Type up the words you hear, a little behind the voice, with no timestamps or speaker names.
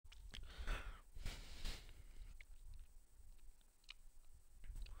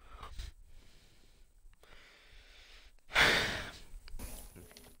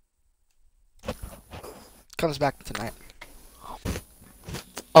comes back tonight.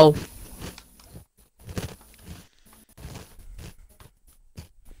 Oh.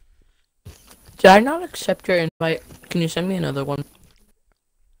 Did I not accept your invite? Can you send me another one?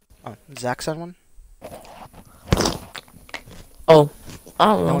 Oh, Zach sent one? Oh, I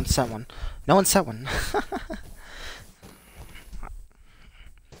don't No know. one sent one. No one sent one.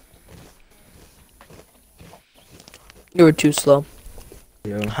 You were too slow.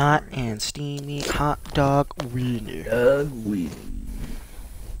 Yo. Hot and steamy hot dog wiener.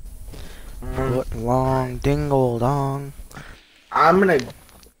 Foot long dingle dong. I'm gonna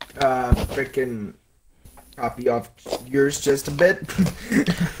freaking copy off yours just a bit.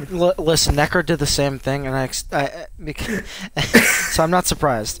 Listen, Necker did the same thing, and so I'm not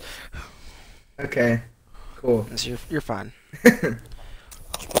surprised. Okay, cool. So you're fine.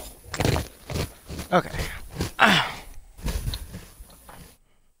 Okay.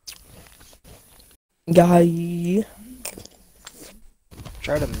 Guy.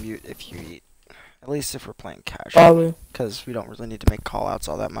 Try to mute if you eat. At least if we're playing casual. Probably. Because we don't really need to make call-outs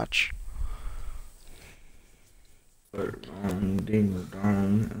all that much.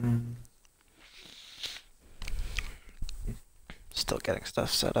 Still getting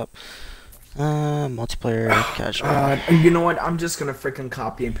stuff set up. Multiplayer, casual. You know what? I'm just gonna freaking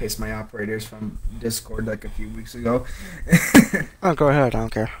copy and paste my operators from Discord like a few weeks ago. Oh, go ahead. I don't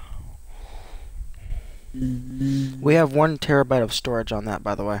care. We have 1 terabyte of storage on that,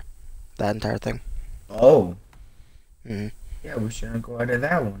 by the way. That entire thing. Oh. Mm-hmm. Yeah, we shouldn't go out of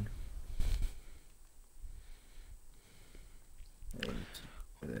that one.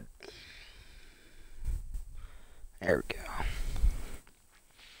 There we go.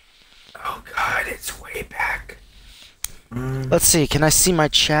 Oh god, it's way back. Let's see. Can I see my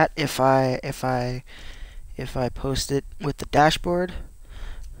chat if I post it with the dashboard?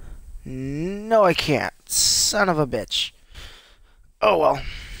 No, I can't. Son of a bitch. Oh well.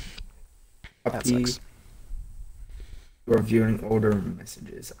 That Copy. sucks. You're viewing older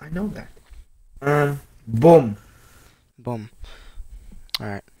messages. I know that. Boom. Boom. All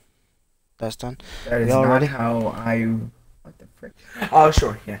right. That's done. That is We all not ready? how I. What the frick? Oh,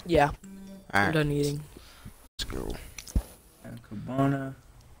 sure. Yeah. Yeah, All I'm right. done eating. Let's go. Cabana.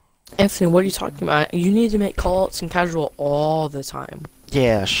 Anthony, what are you talking about? You need to make callouts and casual all the time.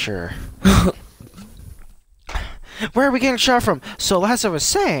 Yeah, sure. Where are we getting shot from? So, as I was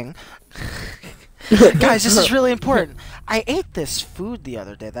saying, guys, this is really important. I ate this food the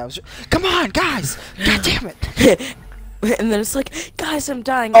other day. That was. Come on, guys! God damn it! And then it's like, guys, I'm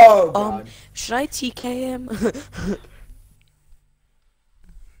dying. Oh god. Should I TK him?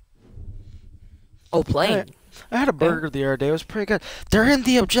 Oh, playing. I had a burger the other day. It was pretty good. They're in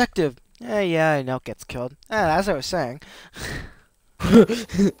the objective. Yeah, I know it gets killed. As I was saying.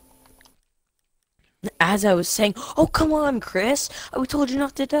 As I was saying, oh, come on, Chris. We told you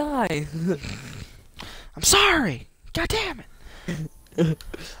not to die. I'm sorry. God damn it.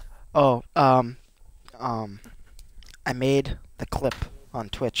 Oh, I made the clip on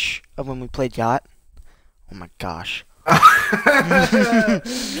Twitch of when we played Yacht. Oh my gosh.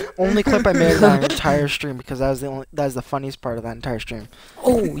 Only clip I made in that entire stream because that was the funniest part of that entire stream.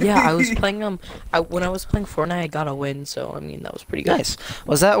 Oh, yeah, I was playing, when I was playing Fortnite, I got a win, so, I mean, that was pretty good. Nice.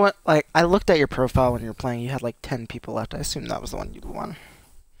 Was that what, like, I looked at your profile when you were playing, you had like 10 people left. I assume that was the one you won.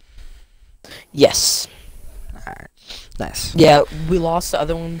 Yes. Alright. Nice. Yeah, we lost the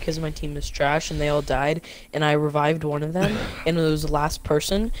other one because my team is trash and they all died, and I revived one of them, and it was the last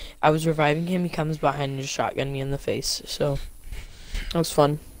person. I was reviving him, he comes behind and just shotgun me in the face, so that was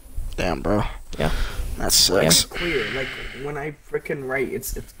fun. Damn, bro. Yeah. That sucks. Clear. Like when I freaking write,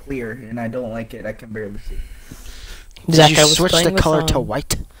 it's clear, and I don't like it. I can barely see. Did Zach, you I was switch playing the with, color to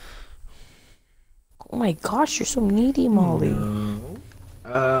white? Oh my gosh, you're so needy, Molly. No.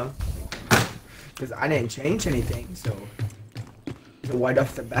 Because I didn't change anything, so white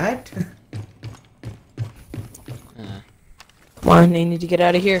off the bat. Come on, they need to get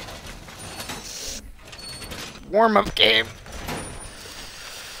out of here. Warm-up game.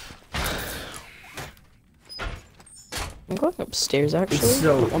 I'm going upstairs, actually. It's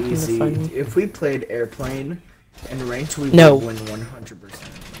so I want them to easy. find me. If we played airplane and range, we No. would win 100%.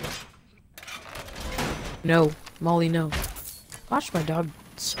 No, Molly, no. Watch my dog,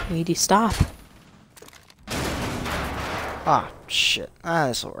 so needy, stop. Ah, shit.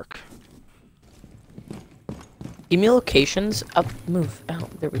 This'll work. Give me locations. Up, move. Oh,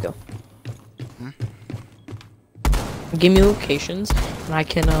 there we go. Give me locations, and I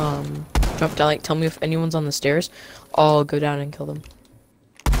can drop down. Like, tell me if anyone's on the stairs. I'll go down and kill them.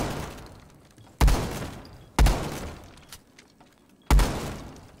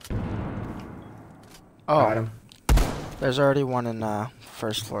 Got Oh, him. there's already one in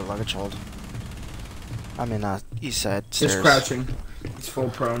first floor luggage hold. I'm in east side stairs. Just crouching. He's full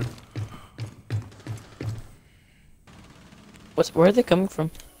prone. Where are they coming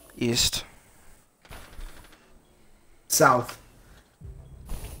from? East. South.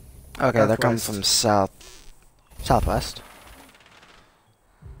 Okay, they're coming Southwest. from southwest.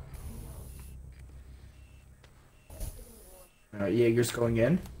 Jaeger's going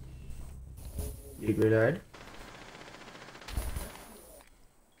in. Jaeger died.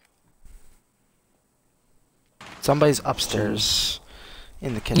 Somebody's upstairs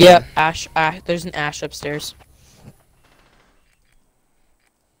in the kitchen. Yeah, Ash. There's an Ash upstairs.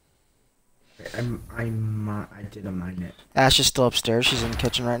 I didn't mind it. Ash is still upstairs. She's in the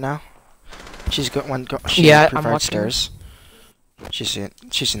kitchen right now. She's she's Yeah, in the I'm preferred watching her. stairs.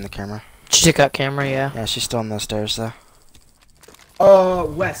 She's seen the camera. She took out camera, yeah. Yeah, she's still on those stairs though.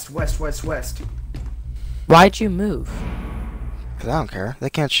 West. Why'd you move? Cause I don't care.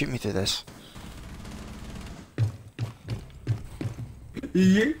 They can't shoot me through this.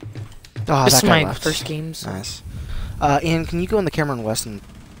 Yeah. Oh, This that is guy my left. first game, so. Nice. Ian, can you go in the camera in west and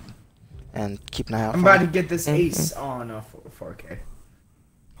keep an eye out? I'm for about me? to get this Mhm. ace on 4K.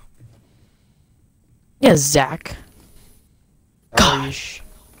 Yeah, Zach. Sorry. Gosh.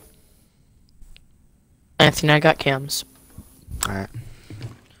 Anthony, I got cams. Alright.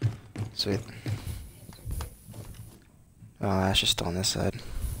 Sweet. Oh, Ash is still on this side.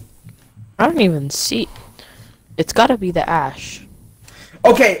 I don't even see. It's gotta be the Ash.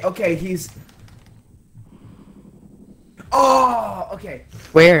 Okay, he's. Oh, okay.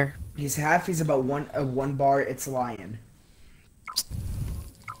 Where? He's half. He's about one bar. It's Lion.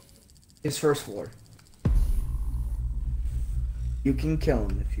 His first floor. You can kill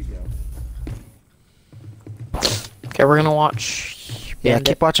him if you go. Okay, we're gonna watch. Yeah,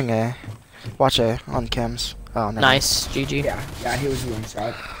 Bandit. keep watching A. Watch A on cams. Oh, no. Nice, GG. Yeah, he was one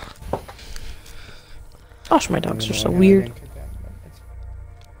shot. Gosh, my dogs are so weird.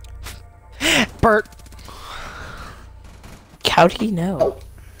 Bert! How'd he know? Oh.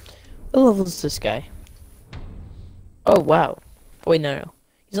 What level is this guy? Oh, wow. Wait, no.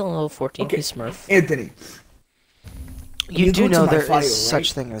 He's only level 14. Okay. He's Smurf. Anthony. You do go to know my there is file, such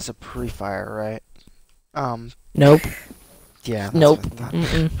right? thing as a pre-fire, right? Nope. Yeah. that's Nope. what I thought.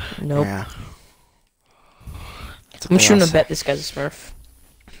 Mm-mm. Nope. Yeah. That's what I'm they shooting all a bet this guy's a Smurf.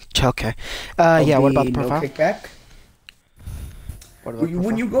 say. Okay. Yeah, what about the No profile? kickback? What about the When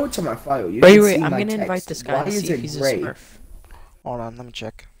profile? you go to my file, you Wait, can wait. see I'm my gonna invite text. this guy Why to is see if it he's a gray? Smurf. Hold on, let me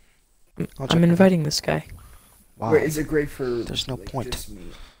check. I'll I'm check. inviting this guy. Wow. Where is it gray for? There's no point. just me?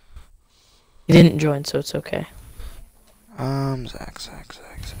 He didn't join, so it's okay. Zach.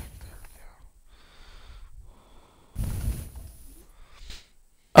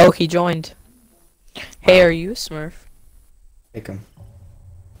 Oh, he joined. Hey, are you a Smurf? Pick him.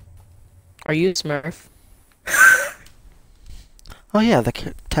 Are you a Smurf? Oh yeah, the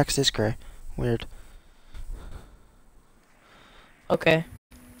text is gray. Weird. Okay.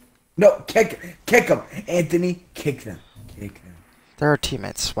 No, kick him, Anthony. Kick them. There are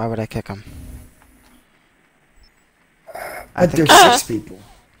teammates. Why would I kick them? But there's 6 people.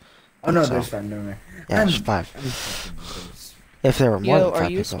 Oh no, So. there's 5. Never mind. Yeah, there's 5. I'm fucking gross. If there were more Yo, than 5 are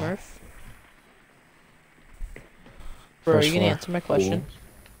you a people. Smurf? Bro, are First you gonna floor. answer my question?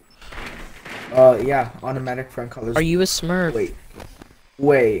 Yeah, automatic front colors. Are you a Smurf?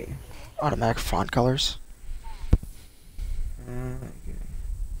 Wait. Automatic font colors.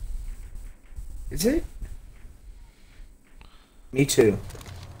 Is it? Me too.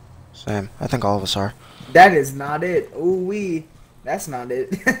 Same. I think all of us are. That is not it. Ooh that's not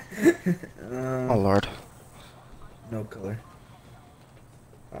it. Oh lord. No color.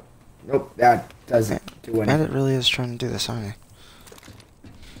 Nope, that doesn't do anything. Bandit really is trying to do this, aren't he?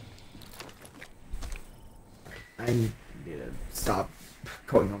 I need to stop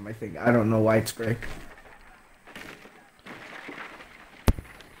going on my thing. I don't know why it's gray.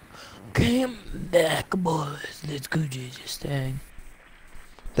 Come back, boys. Let's go do this thing.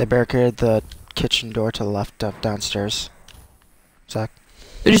 They barricaded the kitchen door to the left of downstairs. Zach.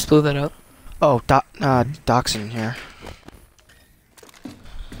 They just blew that up. Oh, Doc's in here.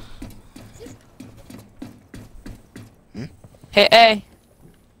 Hey, hey.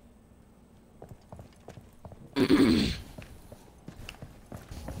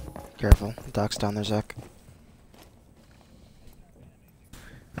 Careful. Doc's down there, Zach.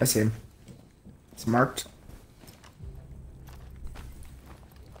 I see him. It's marked.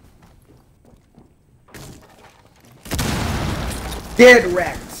 Get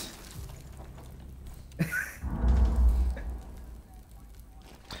wrecked.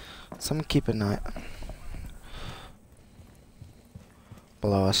 Someone keep an eye.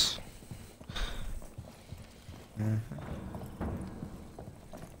 below us.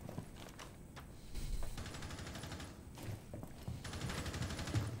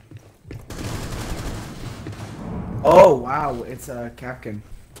 Oh wow, it's a Capcan.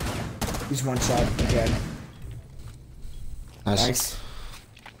 He's one shot again. Nice. Nice.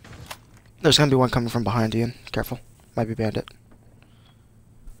 There's gonna be one coming from behind, Ian. Careful. Might be bandit.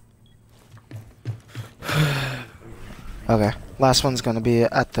 Okay. Last one's gonna be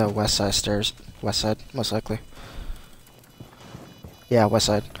at the west side stairs. West side, most likely. Yeah, west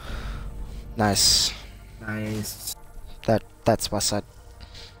side. Nice. Nice. That's west side.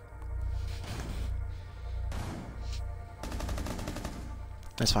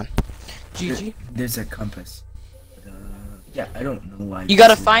 That's fine. GG. There's a compass. Yeah, I don't know why. You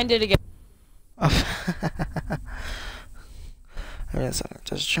gotta find it again. Alright, so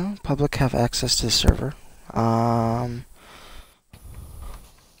does general public have access to the server?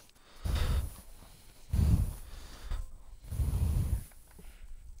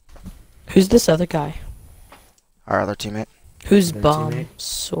 Who's this other guy? Our other teammate. Who's Their bomb? teammate?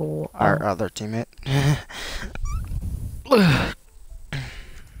 So Our other teammate.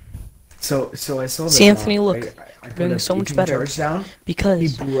 So I saw See, the Anthony, block. look. I put Doing a so much beacon better. charge down. He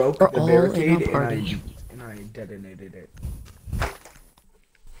because broke we're the all in our barricade party. and I detonated it.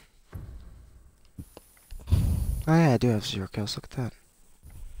 Oh yeah, I do have 0 kills. Look at that.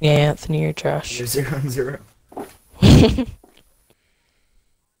 Yeah, Anthony, you're trash. You're 0-0.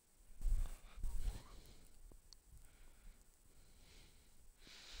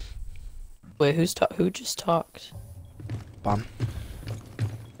 Wait, who just talked? Bomb.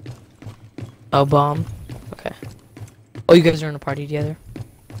 Oh, bomb. Okay. Oh, you guys are in a party together?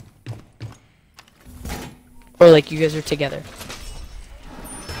 Or like you guys are together?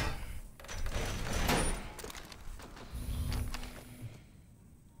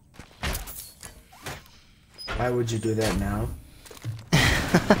 Why would you do that now?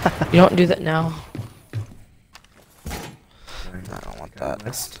 You don't do that now. I don't want Got that.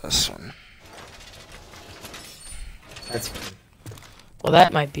 west. This one. That's fine. Well,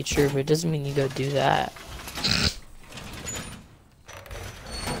 that might be true, but it doesn't mean you go do that.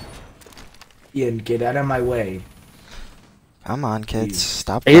 Ian, get out of my way. Come on, kids. Jeez.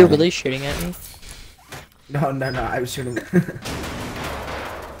 Stop. Are you fighting. really shooting at me? No, I was shooting. Again.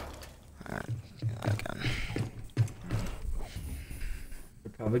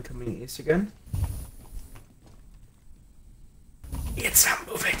 They're probably coming east again. It's not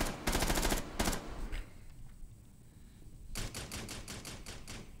moving.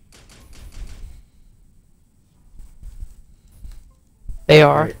 They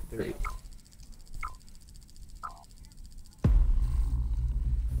are. Right, they're-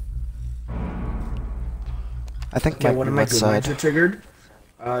 I think Okay, might one be of my west good side. lines are triggered.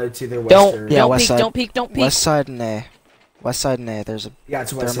 It's either west Don't, or... Yeah, don't west peek, side. don't peek, don't peek. West side and A. West side and A. There's a Yeah,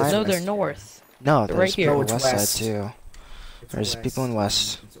 it's west. Thermite? It's No, west. they're north. no. They're There's right here. people No, it's west west. side too. It's There's people in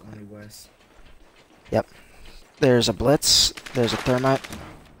west. It's only west. There's a blitz. There's a thermite.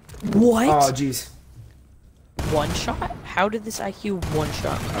 What? Oh, jeez. One shot? How did this IQ one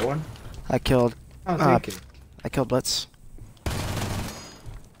shot? That one? I killed. Oh, thank you. I killed blitz.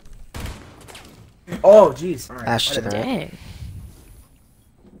 Oh, jeez. Alright, Ash to the whatever. right. Dang.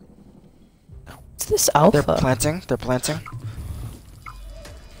 What's this They're alpha? planting. They're planting.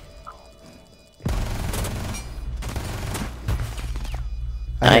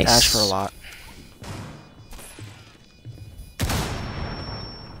 I hit Ash for a Nice. lot.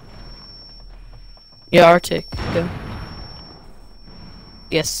 Yeah, Arctic. Go.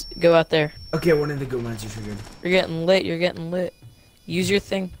 Yes, go out there. Okay, one of the good ones are triggered. You're getting lit, you're getting lit. Use your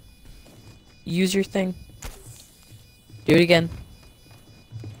thing. Use your thing. Do it again.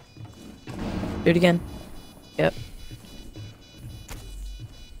 Do it again. Yep.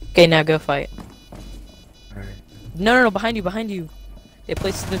 Okay, now go fight. Alright. No, behind you, behind you. They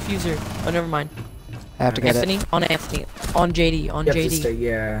placed the diffuser. Oh, never mind. I have to get Anthony, on Anthony. On JD, on You have to stay, JD.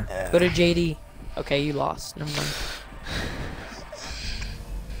 yeah. Go to JD. Okay, you lost. Never mind. it.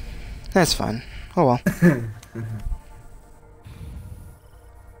 That's fine. Oh well.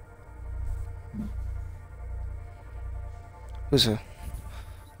 Who's who?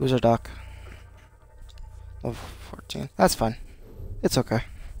 Who's our doc? Level 14. That's fine. It's okay.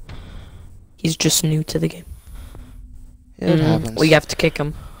 He's just new to the game. It Mhm. happens. We have to kick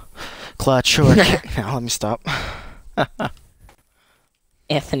him. Clutch or kick. Now let me stop.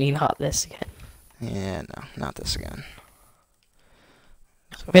 Anthony, not this again. Yeah, no, not this again.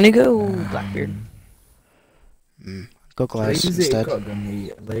 I'm gonna go Blackbeard. Go Should I Glass use the instead. ACOG on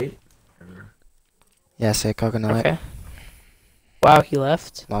the late? Or- Yeah, say coconut. Okay. Wow, he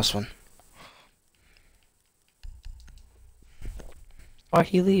left. Last one. Why'd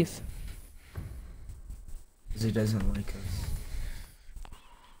he leave? Because he doesn't like us.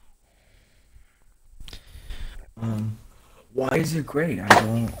 Why is it great? I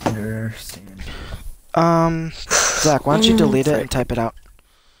don't understand. Zach, why don't you delete it and type it out?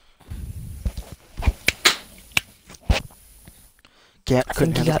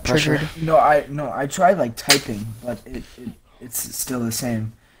 Couldn't he handle the got pressure. triggered. No, I tried like typing, but it's still the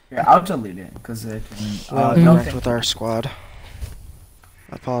same. Here, I'll delete it because it can. Well, No, connect thank with you. our squad.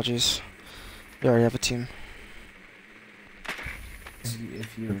 Apologies. We already have a team.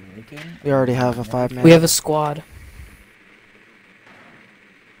 If you're looking. We already have a 5-man. We have a squad.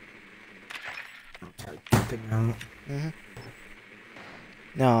 Typing out. hmm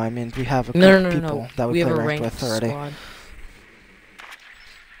No, I mean we have a No, group no, of no, people no. that We we have play a ranked ranked with already. squad.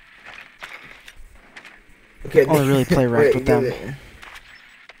 Okay. Only really play ranked with them.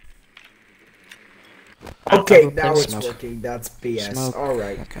 Okay, I'll now play it's Smoke. working. That's BS. Smoke.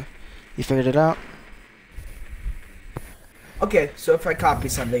 Alright. Okay. You figured it out? Okay, so if I copy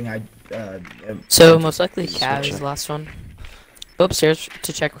something, I. So most likely Switch Cav is it. the last one. Go upstairs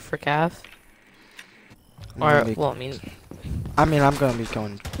to check for Cav. I'm Or gonna be- well, I mean, I'm gonna be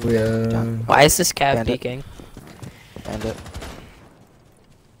going down. why is this Cav Bandit. peeking? Bandit.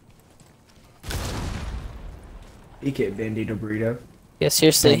 EK Bandito Burrito. Yeah,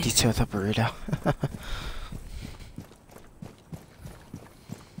 seriously. Bandito with a burrito.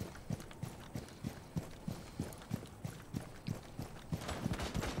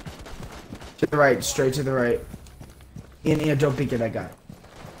 To the right, straight to the right. Ian, don't peek at that guy.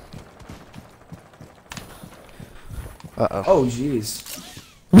 Uh-oh. Oh, jeez.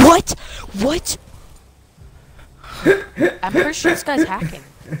 What? What? I'm pretty sure this guy's hacking.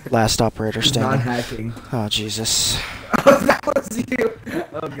 Last operator He's not standing. hacking. Oh, Jesus. Oh, that was you.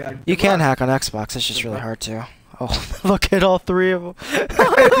 Oh, God. You can hack on Xbox, it's just really hard to. Oh, look at all three of them.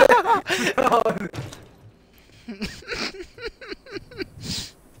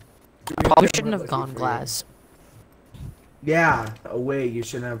 I probably shouldn't have gone glass. Yeah, away. You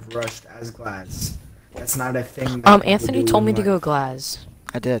shouldn't have rushed as glass. That's not a thing. that people Anthony do told in me to go life. glass.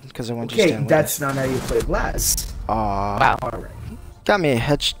 I did, because I wanted you to Okay, stand with that's not how you play glass. me. Aw. Wow. Alright. Got me a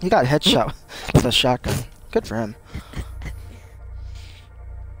he got a headshot with a shotgun. Good for him.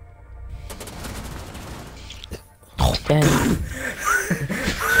 Dang.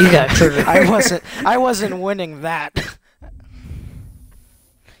 You got triggered. I wasn't winning that.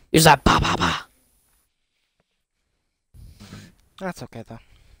 You're like ba ba ba. That's okay though.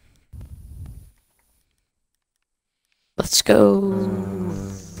 Let's go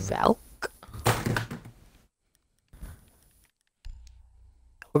Valk.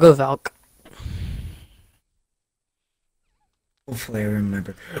 We'll go Valk. Hopefully I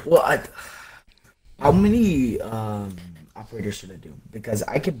remember. Well, how many operators should I do? Because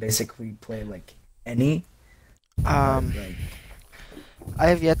I could basically play like any. Like, I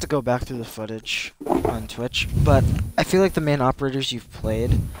have yet to go back through the footage on Twitch, but I feel like the main operators you've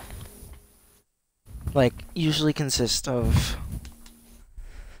played like usually consist of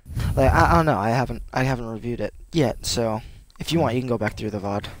like I don't know, I haven't reviewed it yet, so if you want you can go back through the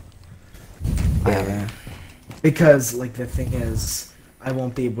VOD. I haven't. because like the thing is, I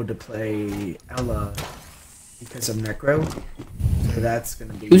won't be able to play Ella because of Necro. So that's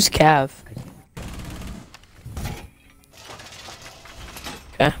gonna be. Who's Cav? I can't.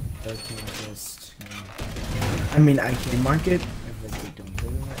 Okay. I can't just. I mean, I can mark it if like, they don't play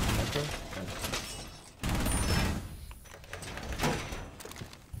with Necro.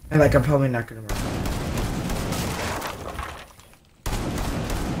 And like, I'm probably not gonna mark it.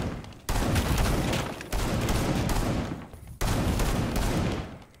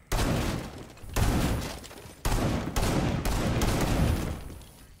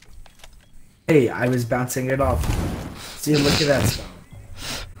 Hey, I was bouncing it off. See, look at that spell.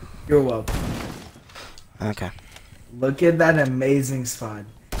 You're welcome. Okay. Look at that amazing spawn.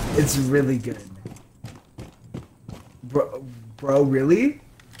 It's really good. Bro, really?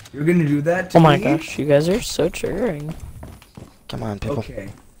 You're gonna do that to Oh my me? gosh, you guys are so triggering. Come on, people. Okay.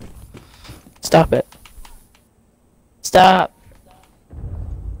 Stop it. Stop.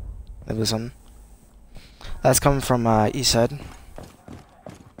 It was that's coming from east side.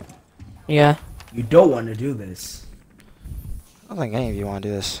 Yeah. You don't want to do this. I don't think any of you want to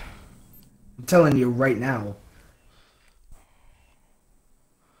do this. I'm telling you right now.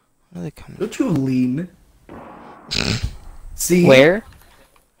 Where are they coming? Don't you lean. See? Where?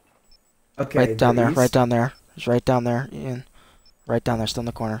 Okay. Right down the there, east. right down there. It's right down there, Ian. Right down there, still in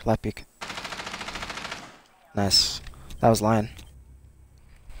the corner, left peek. Nice. That was Lion.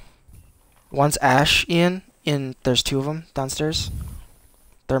 One's Ash, Ian. There's two of them downstairs.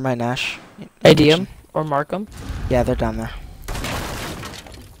 Thermite and Ash. ID him or mark him. Yeah, they're down there.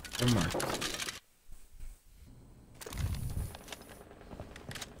 Never mind.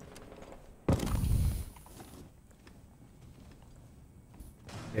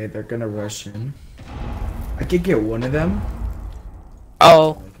 Okay, they're gonna rush in. I could get one of them.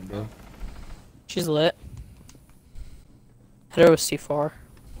 Oh, I can do. she's lit. Hit her with C4.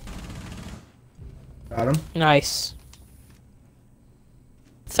 Got him. Nice.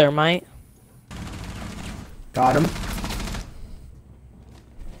 Thermite. Got him.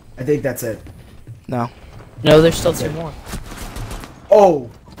 I think that's it. No. No, there's still two more. Oh!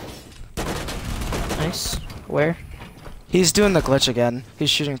 Nice. Where? He's doing the glitch again. He's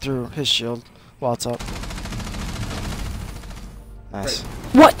shooting through his shield while it's up. Nice.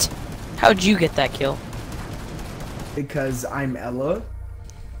 What? How'd you get that kill? Because I'm Ella.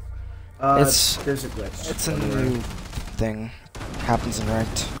 It's- There's a glitch. It's a new thing. Happens in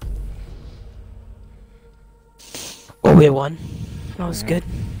ranked. Oh, we won. That was good.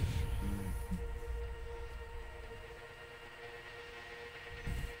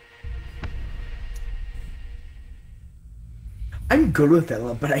 I'm good with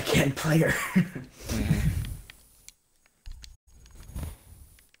Ella, but I can't play her.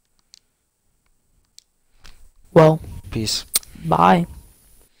 Well, Peace. bye.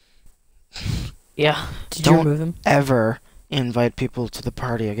 Yeah. Did you Don't- remove him? Ever invite people to the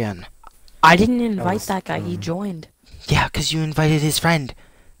party again. I didn't invite was, that guy. He joined. Yeah, 'cause you invited his friend.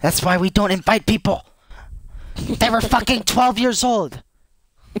 That's why we don't invite people. They were fucking 12 years old.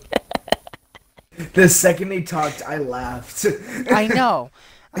 The second they talked, I laughed. I know.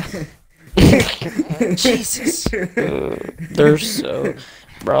 Jesus. They're so...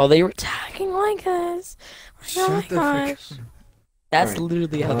 Bro, they were tagging like us. Oh my Shut the frick gosh. That's Alright.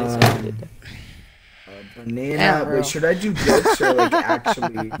 literally how they sounded. Banana. Yeah, bro. Wait, should I do jokes or like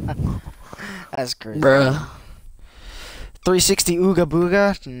actually? That's crazy. Bruh. 360 Ooga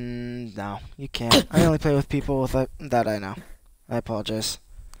Booga? No, you can't. I only play with people with that I know. I apologize.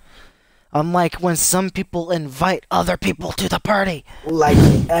 Unlike when some people invite other people to the party. Like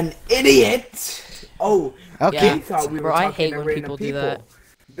an idiot. Oh, Okay. I thought we were Bro, I talking hate to when random people do that.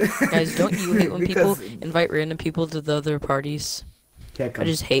 Guys, don't you hate when people Because- invite random people to the other parties? Kick 'em, I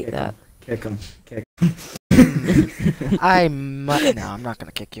just hate kick 'em, that. Kick them. Kick. I might. No, I'm not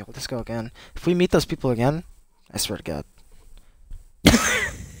gonna kick you. Let's go again. If we meet those people again, I swear to God.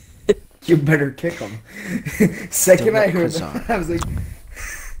 You better kick them. Second I Don't heard let that, I was like,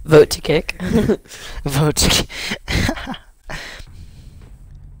 Vote to kick. Vote.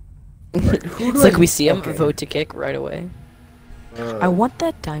 who It's do like I- we see him, okay. vote to kick right away. Uh, I want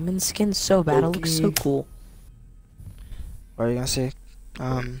that diamond skin so bad. It looks so Okay. cool. What are you gonna say?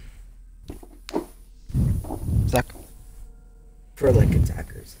 Zach. for like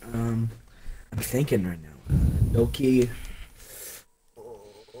attackers. I'm thinking right now. Doki,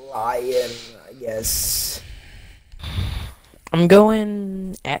 Lion, I guess. I'm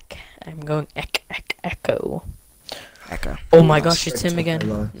going Ek. I'm going Echo. Echo. Oh my Oh, gosh, it's him sorry, again.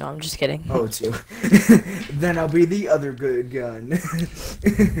 Hello. No, I'm just kidding. Oh, it's you. Then I'll be the other good gun.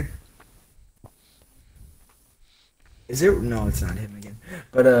 Is it? No, it's not him again.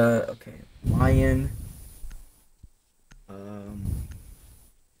 But okay, Lion.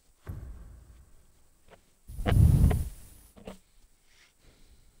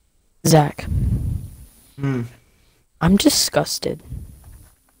 Zach, Hmm. I'm disgusted.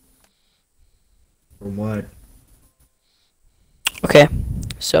 For what? Okay,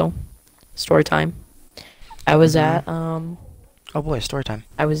 so story time. I was Mhm. at Oh boy, story time.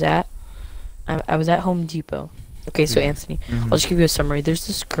 I was at Home Depot. Okay, so Mhm. Anthony, Mhm. I'll just give you a summary. There's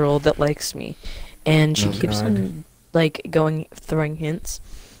this girl that likes me, and she Oh, keeps God. on like throwing hints.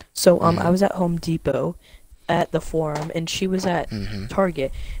 So I was at Home Depot at the forum, and she was at Mm-hmm.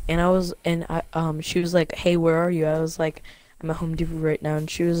 Target, and she was like, "Hey, where are you?" I was like, "I'm at Home Depot right now," and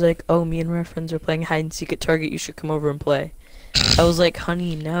she was like, "Oh, me and my friends are playing hide and seek at Target. You should come over and play." I was like,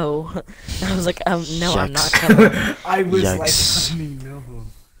 "Honey, no." I was like, no, I'm not Yikes. coming." I was Yikes. like, honey, no.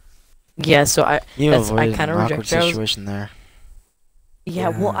 Yeah, so I You That's- I avoided kinda an awkward rejected her. I was- situation there. Yeah,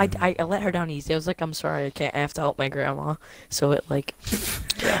 well, Yeah. I let her down easy. I was like, I'm sorry, I can't. I have to help my grandma. So it like,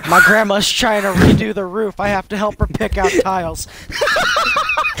 My grandma's trying to redo the roof. I have to help her pick out tiles.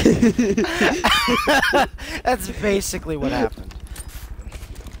 That's basically what happened.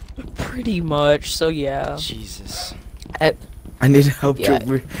 pretty much. So yeah, Jesus. I need help Yeah. to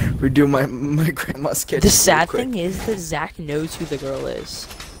redo my grandma's sketch. the sad thing is that Zach knows who the girl is.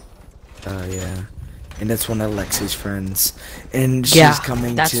 Yeah. And that's one of Lexi's friends. And she's Yeah,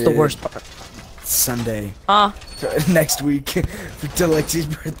 coming that's to... the worst part. Sunday. Next week to Lexi's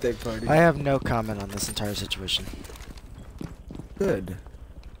birthday party. I have no comment on this entire situation. Good.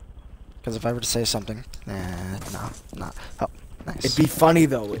 Because if I were to say something, no. Oh, nice. It'd be funny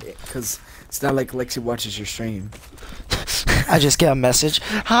though, because it's not like Lexi watches your stream. I just get a message.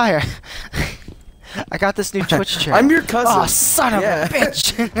 Hi, I got this new Twitch chat. I'm your cousin. Oh, son of Yeah. a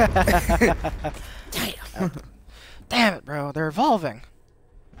bitch! Damn. Damn it, bro. They're evolving.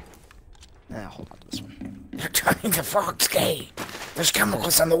 Hold on to this one. They're turning the frogs gay. There's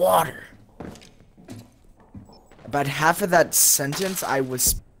chemicals in the water. About half of that sentence, I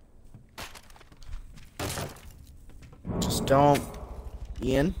was. Just don't.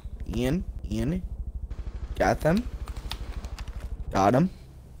 Ian. Got them. Got him.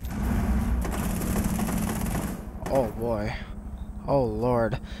 Oh boy. Oh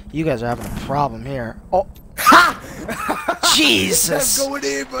lord. You guys are having a problem here. Oh. Ha! Jesus! I'm going in,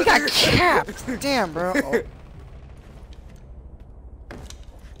 You buddy. got capped! Damn, bro. Oh.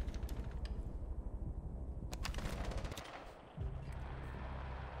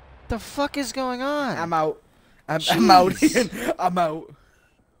 The fuck is going on? I'm out. I'm out, Jeez. Ian. I'm out.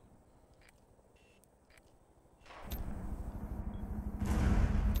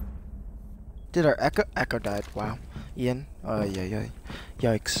 Did our echo died? Wow. Ian. Oh yeah.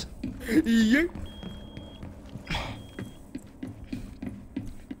 Yikes. Yeah.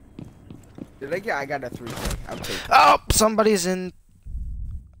 Did I get? I got a 3. I'll take it. Oh, somebody's in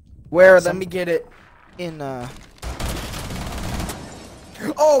Where? Let me get it.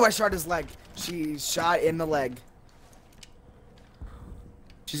 Oh, I shot his leg. She shot in the leg.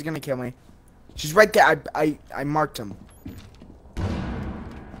 She's gonna kill me. She's right there. I marked him.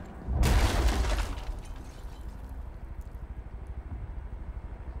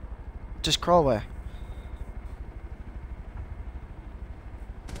 Just crawl away.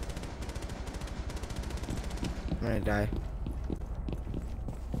 I'm gonna die.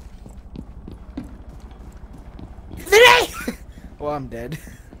 Well, I'm dead.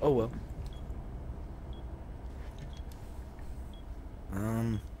 Oh well.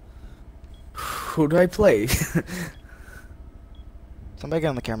 Who do I play? Somebody get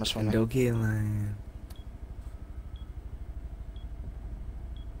on the cameras for me. Doki Lion.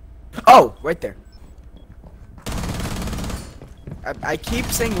 Oh, right there. I keep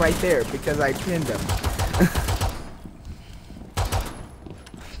saying right there because I pinned him.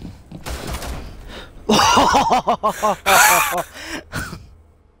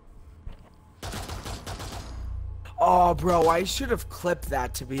 Oh, bro, I should have clipped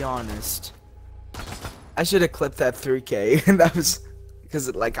that, to be honest. I should have clipped that 3K. That was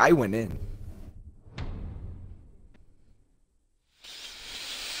because, like, I went in.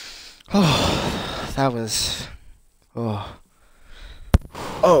 That was. Oh.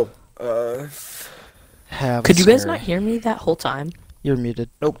 Oh, That was Could you guys scary. not hear me that whole time? You're muted.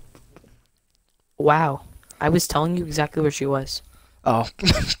 Wow. I was telling you exactly where she was. Oh.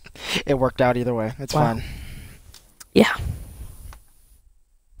 It worked out either way. It's Wow. fine. Yeah.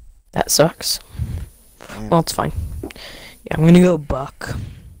 That sucks. Well, it's fine. Yeah, I'm gonna go buck.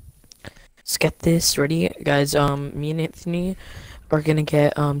 Let's get this ready, guys. Me and Anthony are gonna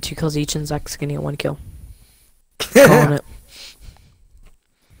get 2 kills each, and Zach's gonna get 1 kill. Calling it.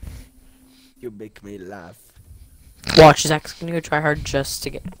 You make me laugh. Watch, Zach's gonna go try hard just to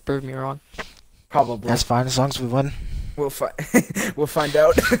get prove me wrong. Probably. That's fine as long as we win. We'll we'll find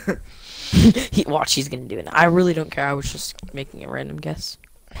out. Watch, he's gonna do it. I really don't care. I was just making a random guess.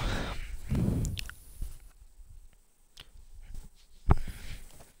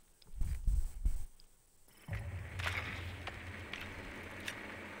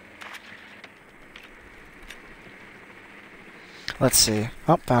 Let's see.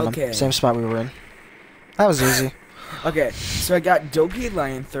 Oh, found Okay. him. Same spot we were in. That was easy. Okay, so I got Doki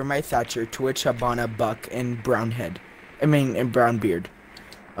Lion, Thermite Thatcher, Twitch, Habana, Buck, and Brownhead. I mean, and Brownbeard.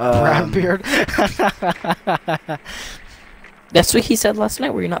 Brown beard. That's what he said last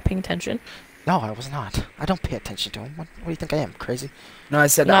night. Were you not paying attention? No, I was not. I don't pay attention to him. What do you think I am? Crazy? No, I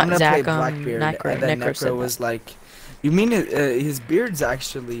said Not I'm gonna Zach, play Blackbeard, Necro- and then Necro said Necro was like, "You mean his beard's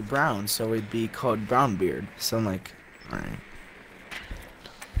actually brown, so it'd be called Brownbeard." So I'm like, all right.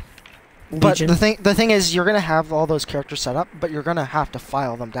 But Legion. the thing is, you're gonna have all those characters set up, but you're gonna have to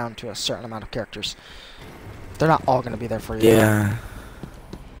file them down to a certain amount of characters. They're not all gonna be there for you. Yeah.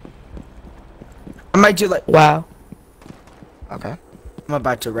 I might do like. Wow. Okay. I'm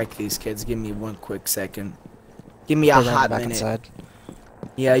about to wreck these kids. Give me one quick second. Give me a We're running hot back minute. inside.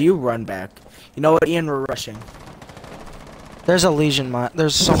 Yeah, you run back. You know what, Ian? We're rushing. There's a Legion mine.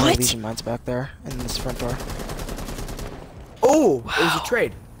 There's so many What? Legion mines back there in this front door. Oh, it was a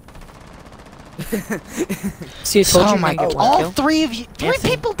trade. See, I told Oh you my to get god! one All kill. 3 of you, 3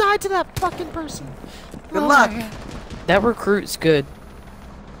 Anthony. people died to that fucking person. Good Oh luck. my God. That recruit's good.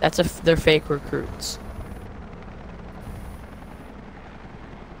 They're fake recruits.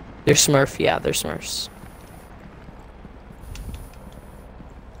 They're Smurf, yeah, they're Smurfs.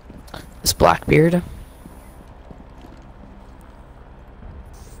 This Blackbeard.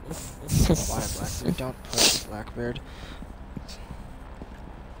 Why Blackbeard? Don't push Blackbeard.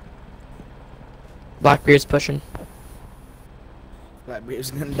 Blackbeard's pushing.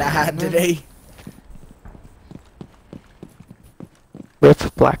 Blackbeard's gonna die today.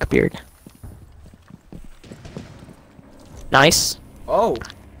 Rip Blackbeard. Nice. Oh.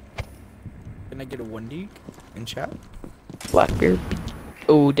 Can I get a 1D in chat? Blackbeard.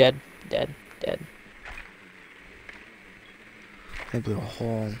 Oh, dead. Dead. Dead. They blew a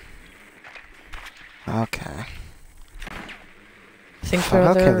hole. Okay. I think Fuck, their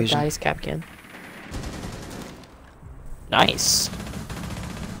okay, other Legion. guy's Capcan. Nice.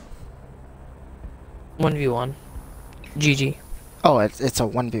 1v1. GG. Oh, it's a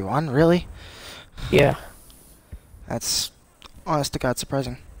 1v1, really? Yeah. That's honest to God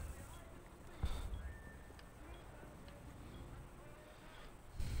surprising.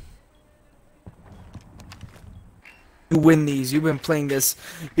 You win these. You've been playing this.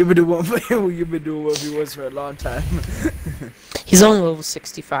 You've been doing you've been doing 1v1s for a long time. He's only level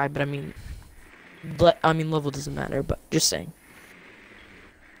 65, but I mean, level doesn't matter, but just saying.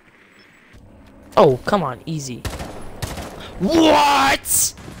 Oh, come on, easy.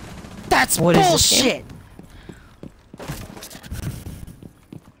 What? That's What is this bullshit.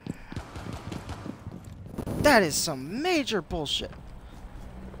 That is some major bullshit.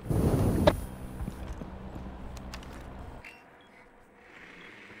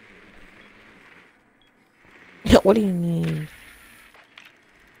 What do you mean?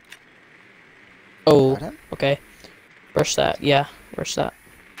 Oh, That him? okay. Rush that, yeah, rush that.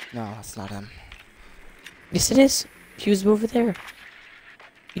 No, that's not him. Yes, it is. He was over there.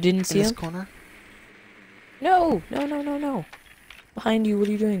 You didn't In see this him? corner? No, no, no, no, no. Behind you, what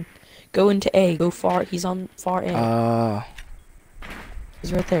are you doing? Go into A, go far, he's on far A. Oh,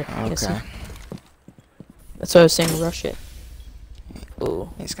 He's right there. You can see okay. him. That's why I was saying rush it.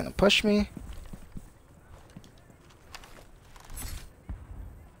 Oh. He's gonna push me.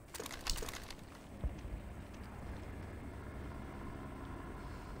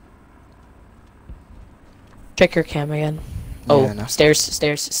 Check your cam again. Oh, Yeah, no. stairs,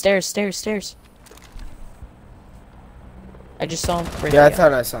 stairs, stairs, stairs, stairs. I just saw him right Yeah, I there.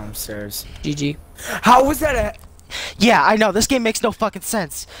 thought I saw him upstairs. GG. How was that a... Yeah, I know. This game makes no fucking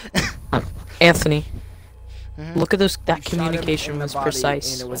sense. Anthony, Mhm. look at those. That You shot him communication in the was body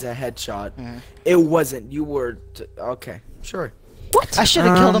precise. And it was a headshot. Mhm. It wasn't. You were... okay, sure. What? I should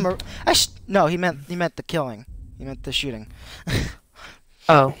have killed him. No, he meant the killing. He meant the shooting.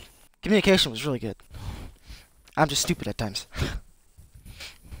 Oh. Communication was really good. I'm just stupid at times.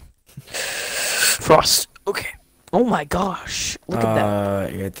 Frost. Okay. Oh my gosh. Look at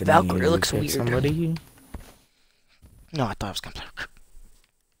that. Anthony, Valkyrie you looks hit weird. Somebody? No, I thought it was gonna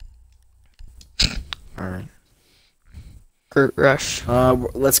play. Alright. Recruit rush.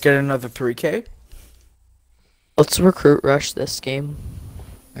 Let's get another 3K. Let's recruit rush this game.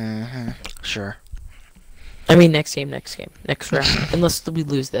 Mm-hmm. Sure. I mean, next game. Next round. Unless we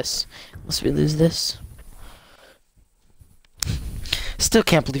lose this. Still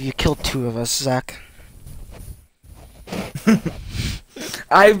can't believe you killed 2 of us, Zach.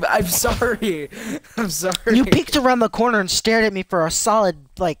 I'm sorry. I'm sorry. You peeked around the corner and stared at me for a solid,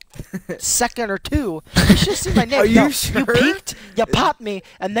 like, second or 2. You should have seen my name. Are you No, sure? You peeked, you popped me,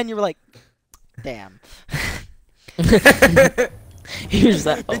 and then you were like, damn. Here's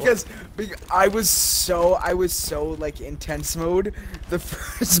that. because I was so like intense mode. The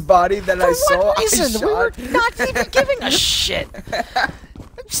first body that I saw, What reason? I We were shot. not even giving a shit.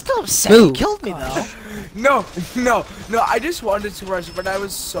 I'm still upset. Move. You killed me, though. No. I just wanted to rush, but I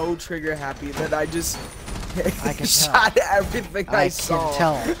was so trigger happy that I just I can shot everything I, I saw.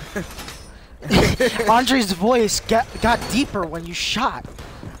 can tell. Andre's voice got deeper when you shot.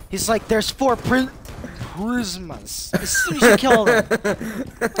 He's like, there's 4 prismas. As soon as you kill them.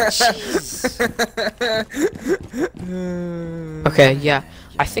 Jeez. Okay, yeah.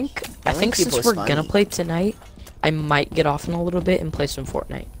 I think Killing people since is we're gonna funny. play tonight, I might get off in a little bit and play some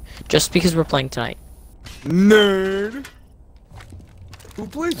Fortnite. Just because we're playing tonight. Nerd. Who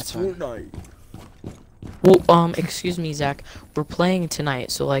plays That's fine. Fortnite? Well, excuse me, Zach. We're playing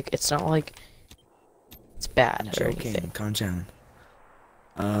tonight, so like it's not like it's bad or Joking. anything. Calm down.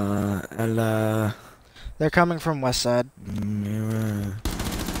 Ella. They're coming from west side. Mirror.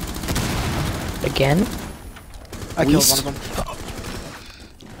 Again? I killed Least- one of them.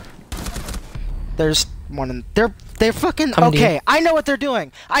 There's one in. They're fucking Come to you. okay. I know what they're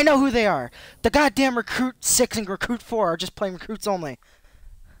doing. I know who they are. The goddamn recruit 6 and recruit 4 are just playing recruits only.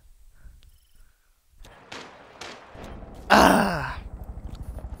 Ah,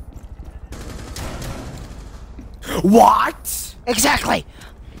 What? exactly.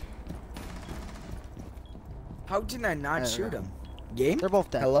 How did I not There we shoot go. him? Game? They're both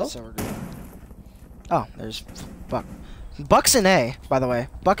dead. Hello? So we're good. Oh, there's Buck. Buck's in A, by the way.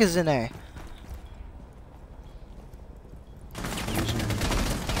 Buck is in A.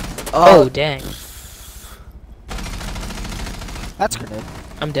 Oh, dang. That's grenade.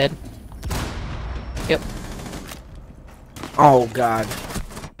 I'm dead. Yep. Oh god.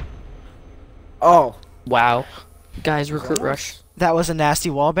 Oh. Wow. Guys, recruit rush. That was a nasty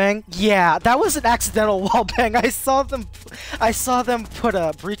wallbang. Yeah, that was an accidental wallbang. I saw them put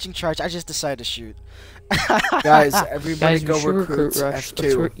a breaching charge. I just decided to shoot. Guys, everybody Guys, we go should recruit recruit rush.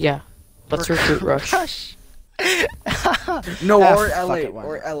 F2. Yeah. Let's recruit rush. No, Ah, or fuck L8, it, why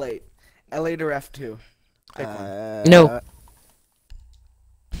or not? L8. L8 or F2. Pick one. No.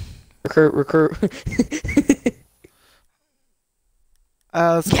 Recruit.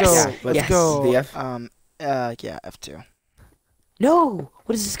 Let's Yes. go. Yeah, Let's yes. go. The F? Yeah, F2. No!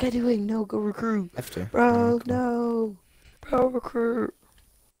 What is this guy doing? No, go recruit. F2. Bro, Alright, cool. no. Bro, recruit.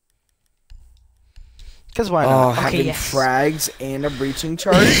 Cause why Oh, not? Okay, having yes. frags and a breaching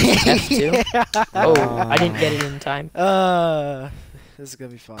charge? F2. Oh, I didn't get it in time. This is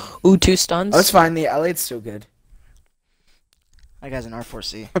gonna be fun. Ooh, 2 stuns. Oh, it's fine. The L8's still good. That guy's an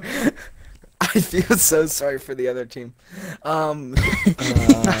R4C. I feel so sorry for the other team.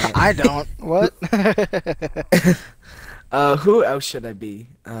 I don't. What? Who else should I be?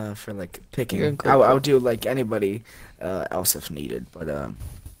 For like You're picking. in I'll do like anybody else if needed, but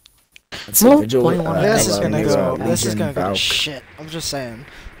let's Well, see. Vigil, going on. This is Ella, gonna Nero, go. This is Legion, gonna go to Valk. shit. I'm just saying.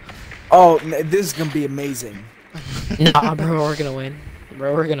 Oh, this is gonna be amazing. Nah, bro, we're gonna win.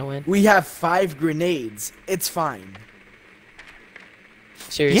 Bro, we're gonna win. We have 5 grenades. It's fine.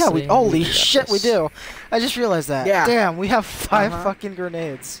 Seriously. Yeah, we. Holy got shit, we this. do. I just realized that. Yeah. Damn, we have 5 Uh-huh. fucking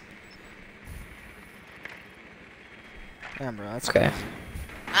grenades. Damn, bro, that's Okay.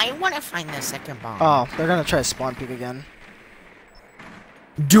 I want to find the second bomb. Oh, they're gonna try to spawn peek again.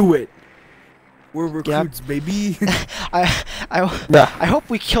 Do it. We're recruits, baby. I Bruh. I hope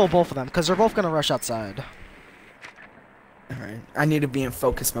we kill both of them because they're both gonna rush outside. Alright. I need to be in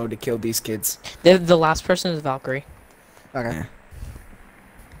focus mode to kill these kids. The last person is Valkyrie. Okay. Yeah.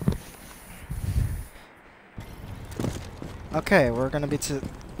 Okay, we're gonna be to.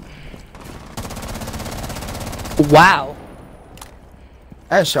 Wow.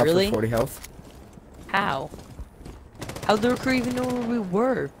 I had a shot Really? for 40 health. How? How'd the recruit even know where we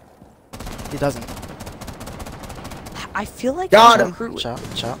were? He doesn't. I feel like Got the him. recruit. Chop,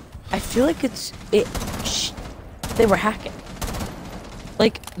 chop. I feel like they were hacking.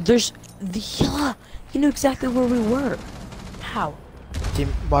 Like there's the you knew exactly where we were. How?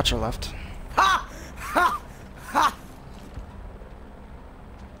 Team, watch your left. Ha! Ha! Ha!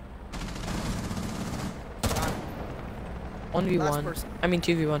 1v1. Last person. I mean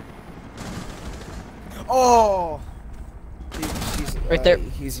 2v1. Oh! He's, Right there.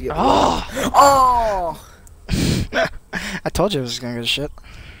 He's the Oh! Oh! I told you it was gonna go to shit.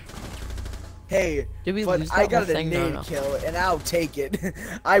 Hey, Did we but lose I that got whole a thing? nade No. kill, and I'll take it.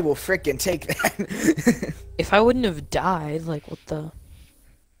 I will frickin' take that. If I wouldn't have died, like what the?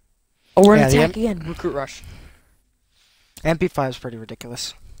 Oh, we're Yeah, in the attack again. Recruit rush. MP5 is pretty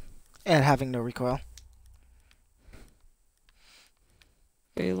ridiculous, and having no recoil.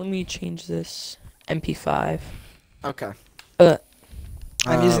 Okay, let me change this. MP5. Okay.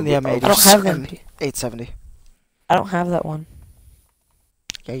 I'm using the I M80. I don't have and MP. 870. I don't have that one.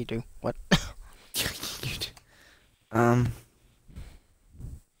 Yeah, you do. What? I'm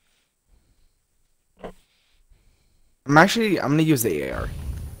gonna use the AR.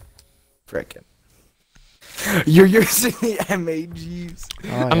 Frickin'. You're using the MAGs. Oh,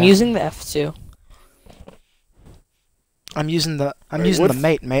 I'm yeah. using the F2. I'm using the. I'm Wait, using the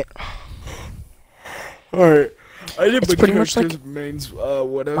what's- mate. Alright. I did It's pretty much like- mains,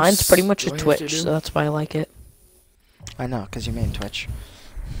 what else Mine's pretty much do a I have to Twitch, do? so that's why I like it. I know, cause you main Twitch.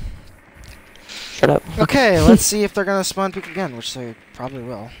 Shut up. Okay, let's see if they're gonna spawn peek again, which they probably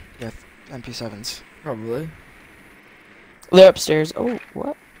will with MP7s. Probably. They're upstairs. Oh,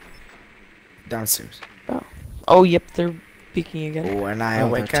 what? Downstairs. Oh, yep, they're peeking again. When I Oh,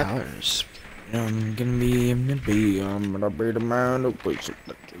 wake they're up, towers. I'm gonna be the man who puts it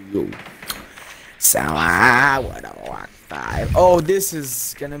to you. So I wanna walk 5. Oh, this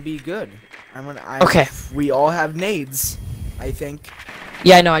is gonna be good. Okay. We all have nades, I think.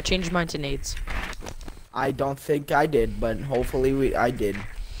 Yeah, I know. I changed mine to nades. I don't think I did, but hopefully I did.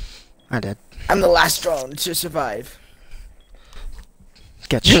 I did. I'm the last drone to survive.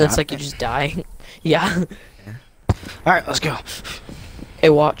 Get shot. That's like you just die. Yeah. All right, let's go. Hey,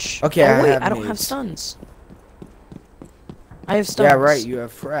 watch. Okay, Oh I wait, have I don't have nades. stuns. I have stuns. Yeah, right. You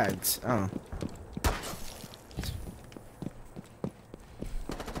have frags. Oh.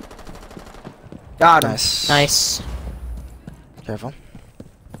 Got him. Nice. Nice. Careful.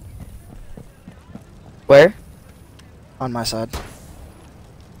 Where? On my side.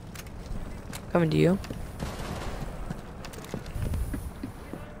 Coming to you.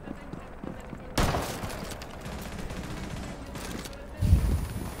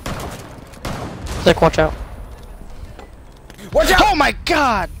 Like, watch out. Watch out! Oh my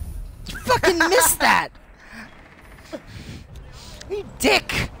god! You fucking missed that! You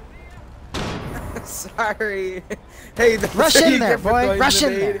dick! Sorry. Hey, that's Rush what in you there, get for boy. throwing Rush the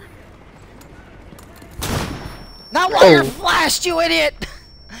in nade. there. Not while you're Oh. flashed, you idiot!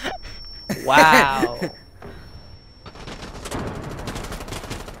 Wow.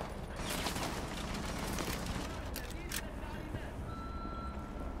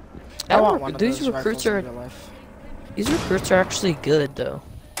 I want one of These those recruits rifles in are real life. these recruits are actually good though.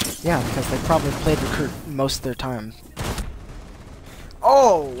 Yeah, because they probably played recruit most of their time.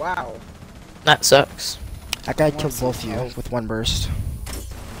 Oh, wow. That sucks. That guy want killed some both you help. with one burst.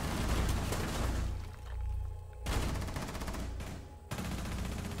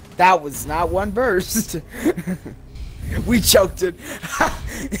 That was not one burst. We choked it.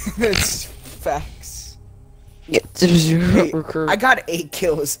 That's facts. Yeah, there's your Hey, recruit. I got 8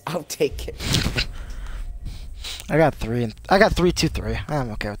 kills. I'll take it. I got 3 and I got 3, 2, 3.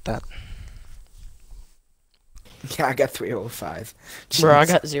 I'm okay with that. Yeah, I got 305. Bro, I Jeez.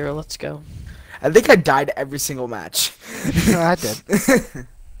 got 0. Let's go. I think I died every single match. I did.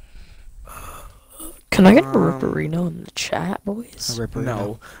 Can I get a Um, Ripperino in the chat, boys? A Ripperino.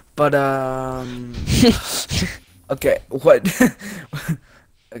 No, but okay, what?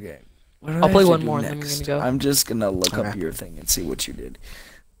 Okay, what do I'll I play have to one do more and then we're next? gonna go. I'm just gonna look up Okay. your thing and see what you did.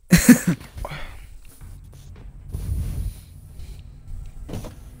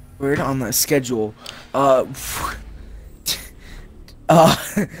 Weird on the schedule. Uh.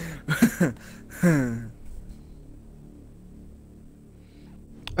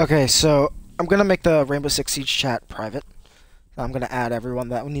 Okay, so I'm gonna make the Rainbow Six Siege chat private. I'm gonna add everyone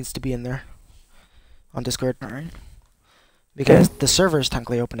that needs to be in there on Discord All right. because the server is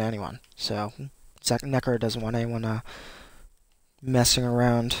technically open to anyone. So Zach Necker doesn't want anyone messing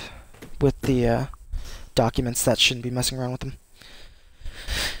around with the documents that shouldn't be messing around with them.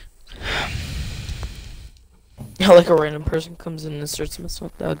 Yeah, like a random person comes in and starts messing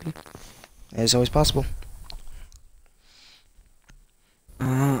with that would be. It's always possible.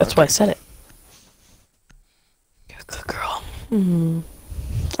 That's why I said it. You're a good girl.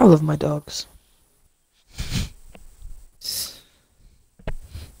 I love my dogs.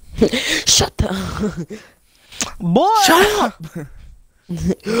 Shut the. Boy, Shut up!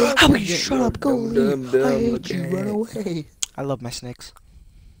 How about you shut up? Go Dumb, leave. dumb, I hate okay. you. Run away. I love my snakes.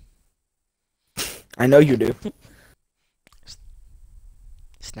 I know you do.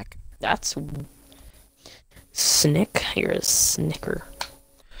 Snack. That's. Snick? You're a snicker.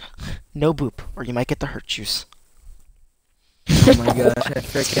 No boop, or you might get the hurt juice. Oh my gosh, I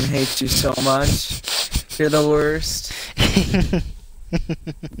freaking hate you so much. You're the worst.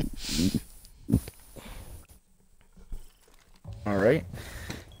 All right,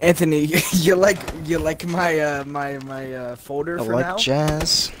 Anthony, you like my my folder I for like now?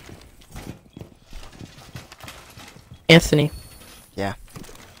 jazz. Anthony. Yeah.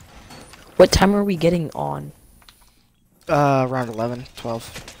 What time are we getting on? Around 11,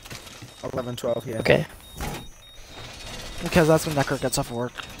 12. 11, 12, yeah. Okay. Because that's when Necker gets off of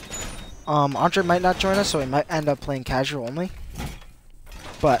work. Andre might not join us, so he might end up playing casual only.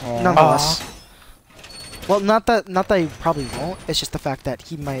 But Aw. nonetheless, well, not that he probably won't. It's just the fact that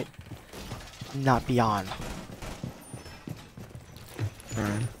he might not be on.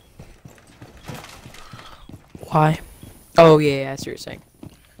 Alright. Why? Oh, yeah, I see what you're saying.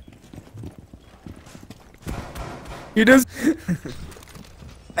 He does.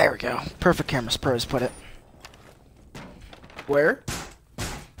 There we go. Perfect cameras, pros put it. Where?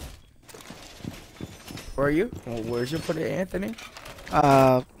 Where are you? Well, where's you put it, Anthony?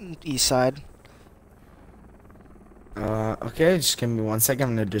 East side. Okay, just give me 1 second.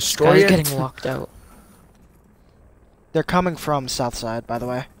 I'm gonna destroy Guy's it. getting locked out. They're coming from south side, by the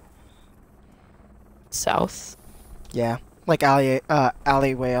way. South? Yeah, like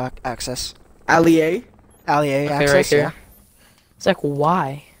alleyway access. Ali A. Alley A Okay, access. right here. Yeah. Zach,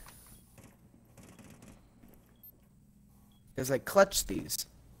 why? Because I clutch these.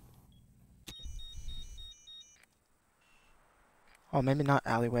 Oh, maybe not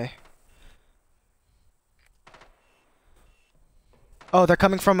alleyway. Oh, they're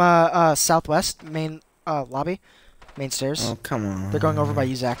coming from southwest main lobby, main stairs. Oh, come on. They're going over by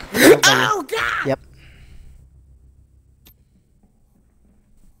you, Zach. Over by you. Oh, God! Yep.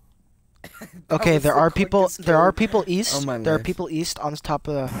 Okay, was there the are people. quickest There are kill people east. of my There are life. people east on the top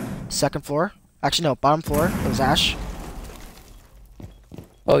of the second floor. Actually, no, bottom floor. It was Ash.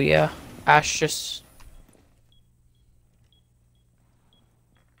 Oh yeah, Ash just.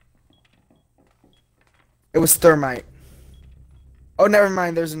 It was thermite. Oh, never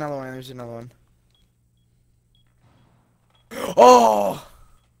mind. There's another one. There's another one. Oh!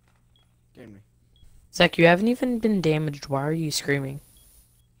 Get me. Zach, you haven't even been damaged. Why are you screaming?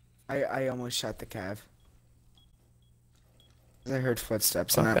 I almost shot the cav. I heard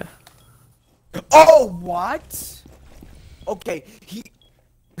footsteps and Okay. Oh, what? Okay, he...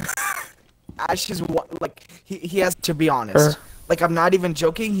 Ash is like, he has, to be honest. Her. Like, I'm not even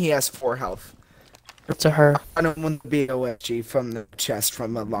joking, he has 4 health. It's a her. I don't want to be OFG from the chest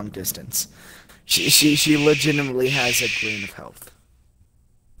from a long distance. She legitimately has a grain of health.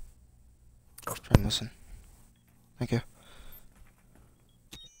 Try and listen. Thank you.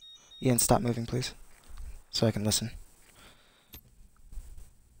 Ian, stop moving, please, so I can listen.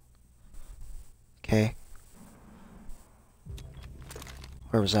 Okay.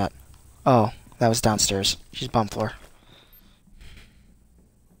 Where was that? Oh, that was downstairs. She's bottom floor.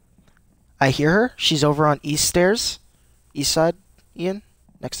 I hear her. She's over on east stairs. East side, Ian.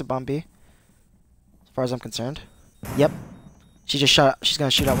 Next to bomb B. As far as I'm concerned. Yep. She just shot. She's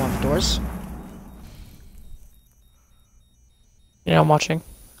gonna shoot out one of the doors. Yeah, I'm watching.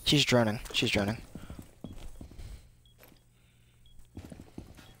 She's droning. She's droning.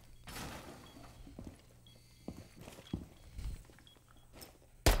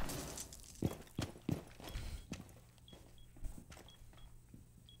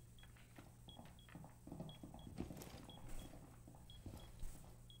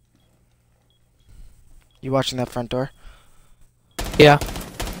 You watching that front door? Yeah.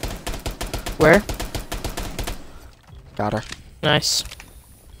 Where? Got her. Nice.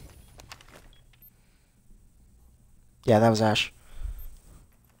 Yeah, that was Ash.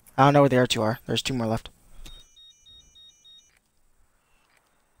 I don't know where the other two are. There's 2 more left.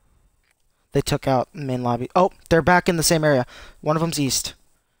 They took out main lobby. Oh, they're back in the same area. One of them's east.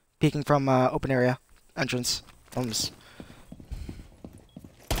 Peeking from open area. Entrance. It's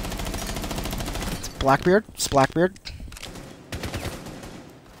Blackbeard. It's Blackbeard.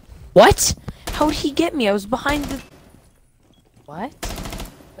 What? How did he get me? I was behind the. What?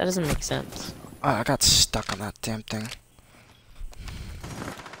 That doesn't make sense. Oh, I got stuck on that damn thing.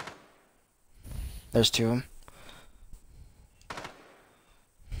 There's 2 of them.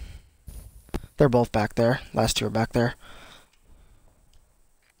 They're both back there. Last 2 are back there.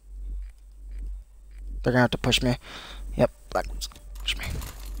 They're gonna have to push me. Yep, Blackbeard's gonna push me.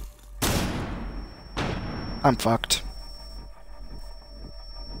 I'm fucked.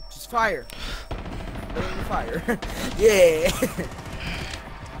 Just fire. Fire. Yeah.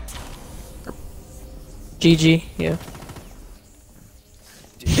 GG. Yeah.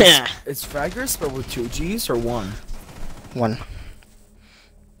 Is Fragger spelled with 2 G's or 1? 1.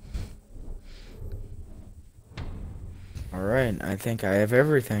 Alright, I think I have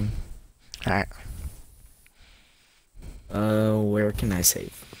everything. Alright. Where can I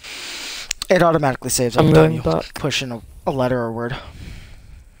save? It automatically saves I'm every time going you back. push in a letter or word.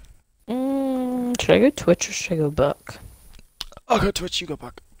 Should I go Twitch or should I go Buck? I'll go Twitch, you go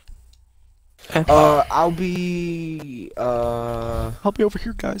Buck. Okay. I'll be, I'll be over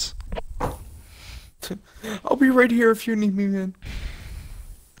here, guys. I'll be right here if you need me, man.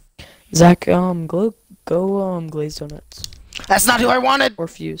 Zach, go Glazed Donuts That's not who I wanted! or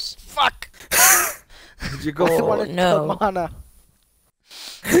Fuse. Fuck! Did you I go? wanted no. Mana.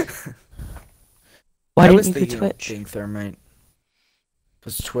 Why I didn't was you go thinking Twitch? being Thermite.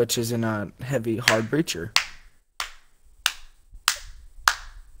 Because Twitch isn't a heavy, hard breacher.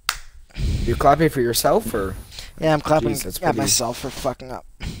 You clapping for yourself, or? Yeah, I'm clapping Jeez, that's at pretty- myself for fucking up.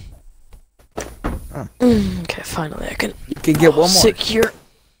 Okay, finally I can You can get one more. sit here.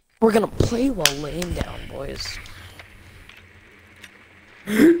 We're gonna play while laying down, boys.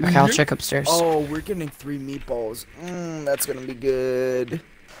 Okay, I'll check upstairs. Oh, we're getting 3 meatballs. That's gonna be good.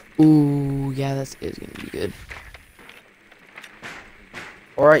 Ooh, yeah, that is gonna be good.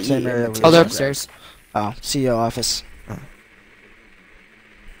 Or I Same eat. area in we the Oh, they're were. kitchen. upstairs. Oh, CEO office.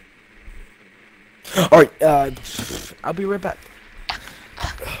 Alright, I'll be right back.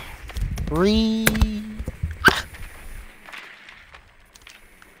 Re.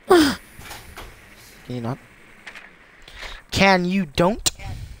 Can you not? Can you don't?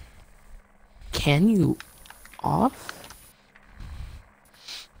 Can you off?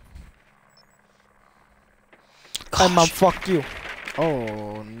 I'm fuck you.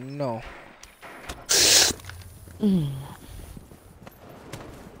 Oh no.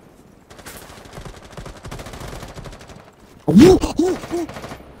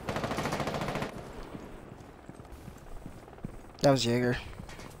 That was Jaeger.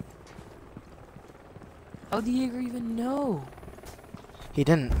 How do you even know? He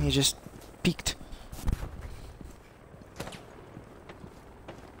didn't. He just peeked.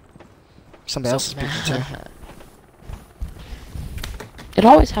 Somebody else is peeking too. It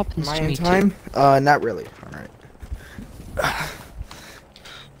always happens Am I to in me time? too. Not really. Alright.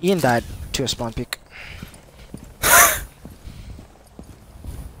 Ian died to a spawn peek.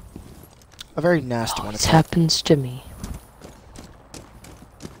 A very nasty one. Always It's like, happens to me.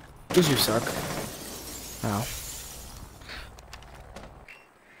 Because you suck. oh.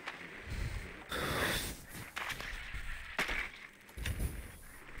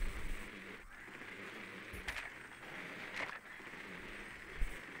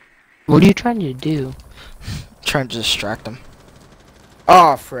 What are you trying to do? Trying to distract him.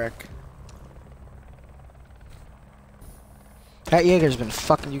 Oh, frick. That Jaeger's been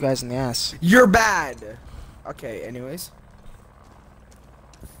fucking you guys in the ass. You're bad! Okay, anyways.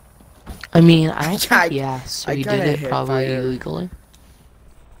 I mean, I don't I- think he asked, so I he kinda did it hit probably fire. illegally.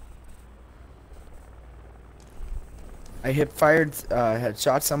 I fired, had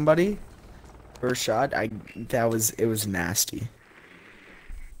shot somebody. First shot, it was nasty.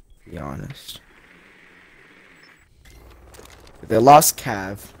 To be honest. They lost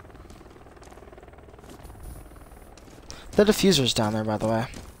Cav. The diffuser's down there, by the way.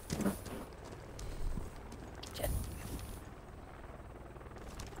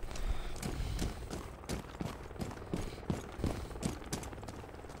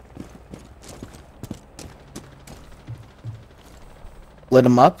 Lit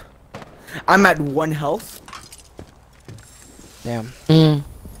him up. I'm at 1 health. Damn. Mm.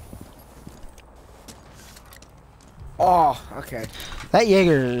 Oh, okay. That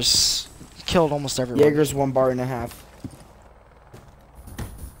Jaeger's killed almost everyone. Jaeger's 1 bar and a half.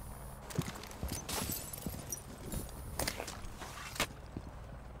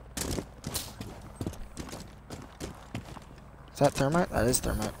 Is that thermite? That is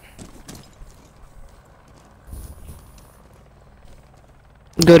thermite.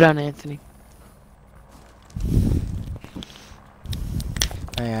 Go down, Anthony.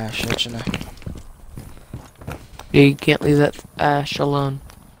 Oh, yeah, shit, you know. Yeah, you can't leave that Ash alone.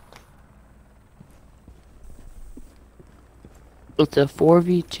 It's a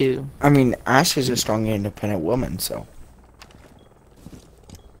 4v2. I mean, Ash is a strong, independent woman, so.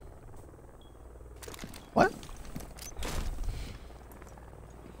 What?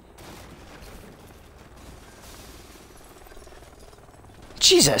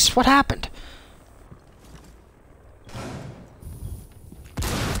 Jesus, what happened?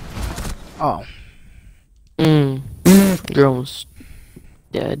 Oh. Mm. You're almost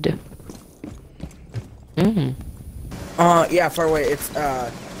dead. Mm. Yeah, far away. It's,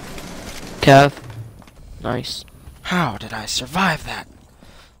 Kev. Nice. How did I survive that?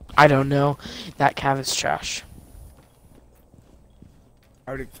 I don't know. That Cav is trash. I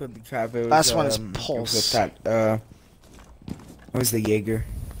already killed the Cav. It was, Last one is it was Pulse. with that, it was the Jaeger.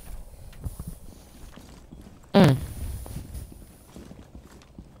 Mm.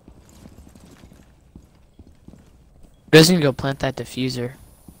 Guys need to go plant that diffuser.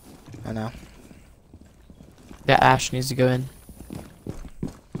 I know. Yeah, Ash needs to go in.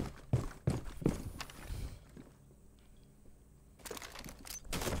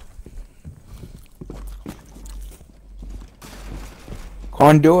 Go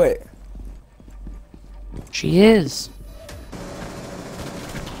on, do it. She is.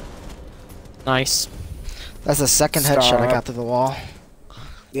 Nice. That's the second headshot I Stop. got through the wall.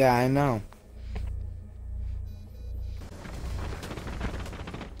 Yeah, I know.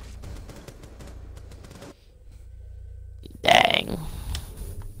 Dang.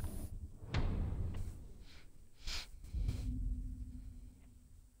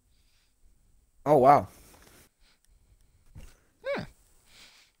 Oh, wow.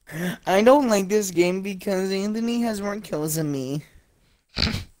 I don't like this game because Anthony has more kills than me.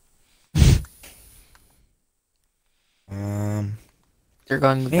 You're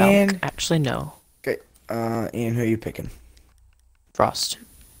going with Man. Valk. Actually, no. Okay. Ian, who are you picking? Frost.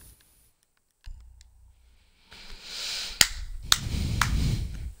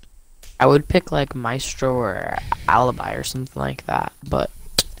 I would pick like Maestro or Alibi or something like that, but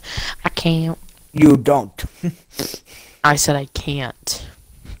I can't. You don't. I said I can't.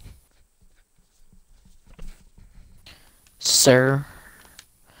 Sir.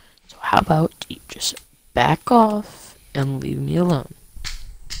 So how about you just back off and leave me alone?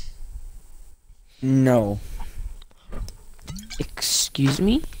 No. Excuse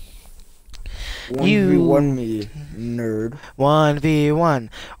me? 1v1 me, nerd. 1v1.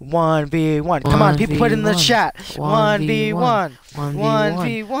 1v1. Come on, people put it in the 1v1. chat. 1v1.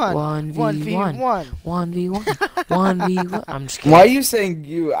 1v1. 1v1. 1v1. 1v1. 1v1. I'm just kidding. Why are you saying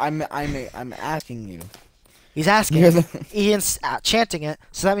you? I'm asking you. He's asking. You're the- Ian's chanting it,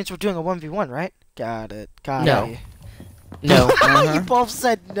 so that means we're doing a 1v1, right? Got it. Got No. it. No. Uh-huh. You both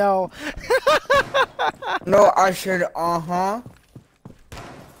said no. No, I said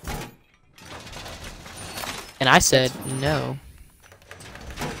And I said no.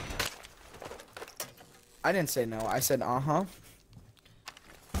 I didn't say no. I said I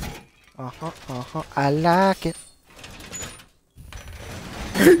like it.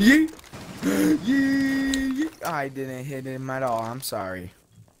 Yeah. Yeah. I didn't hit him at all. I'm sorry.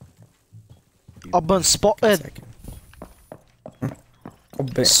 I've been spotted. Second.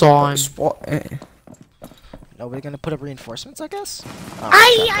 Been Saw him. spotted. Nobody gonna put up reinforcements, I guess? Oh,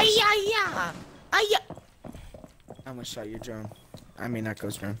 I'm gonna shot your drone. I mean,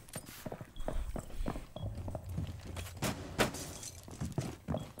 Echo's drone.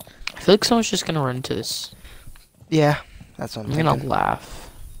 I feel like someone's just gonna run into this. Yeah, that's what I'm I'm gonna thinking. laugh.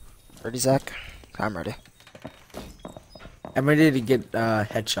 Ready, Zach? I'm ready. I'm ready to get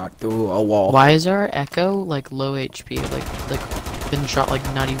headshot through a wall. Why is our Echo like low HP? Like been shot like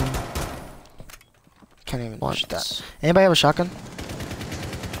not even Can't even once. shoot that. Anybody have a shotgun?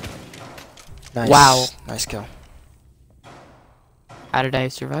 Nice. Wow. Nice kill. How did I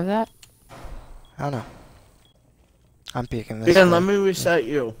survive that? I don't know. I'm peeking this. Then way. let me reset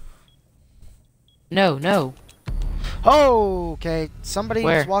you. No, no. Oh, okay. Somebody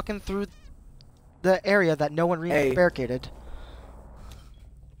Where? was walking through the area that no one Hey. barricaded.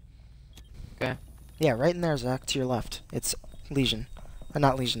 Okay. Yeah, right in there, Zach, to your left. It's Legion.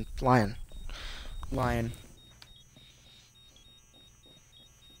 Not Legion, Lion. Lion.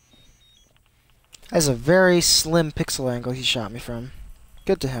 That's a very slim pixel angle he shot me from.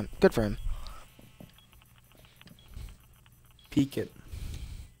 Good to him. Good for him. Peek it.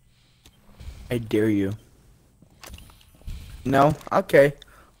 I dare you. No? Okay.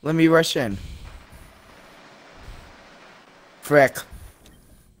 Let me rush in. Frick.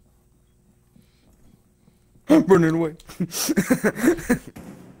 I'm running away.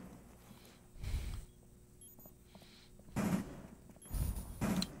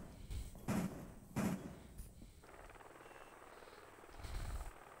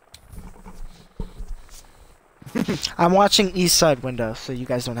 I'm watching East Side window, so you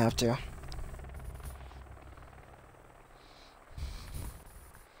guys don't have to.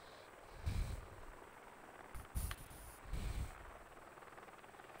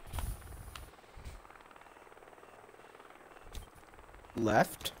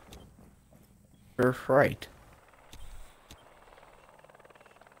 Left? Or right?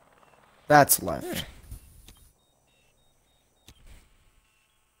 That's left.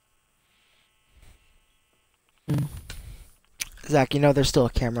 Zach, you know there's still a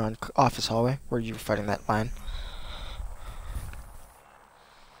camera on office hallway where you were fighting that line.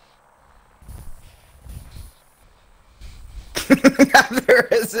 There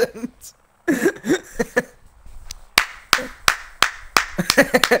isn't.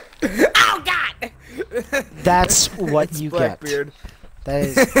 Oh God! That's what It's you Blackbeard. get. That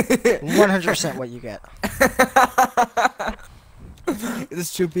is 100% what you get.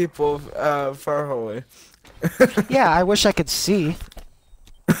 There's two people far away. Yeah, I wish I could see.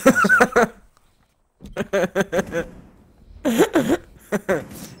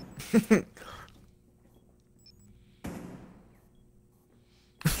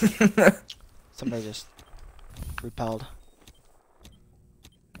 Somebody just repelled.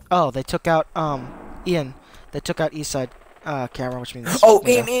 Oh, they took out Ian. They took out East Side camera, which means Oh,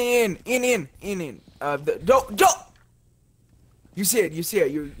 window. in. Don't. You see it. You see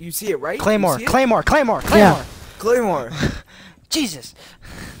it, right? You Claymore, see it? Claymore. Yeah. Claymore. Jesus.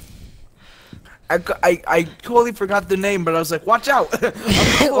 I totally forgot the name, but I was like, watch out! On the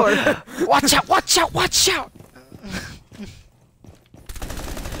floor. Watch out.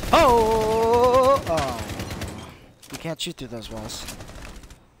 Oh. You can't shoot through those walls.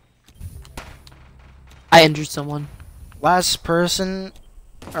 I injured someone. Last person,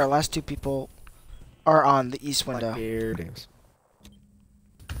 or last two people, are on the east window. Here it is.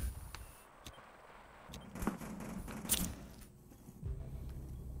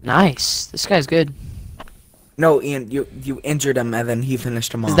 Nice. This guy's good. No, Ian, you injured him and then he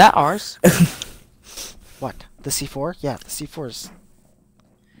finished him off. Is that ours? What? The C4? Yeah, the C4's.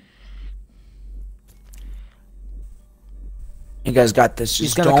 You guys got this.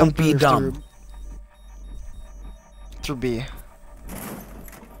 He's Just gonna come don't be dumb. Through B.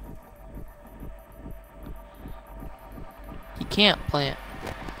 He can't plant.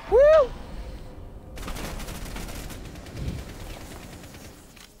 Woo!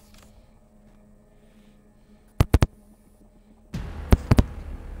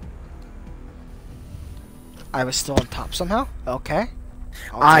 I was still on top somehow? Okay.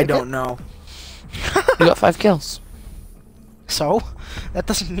 I don't know. You got 5 kills. So? That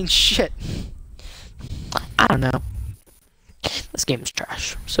doesn't mean shit. I don't know. This game is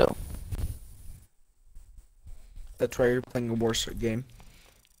trash, so. That's why you're playing a Warsaw game.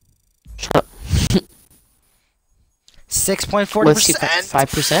 Shut up. 6.40%.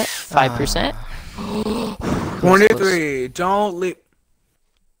 5%? 5%? 23. Don't leave.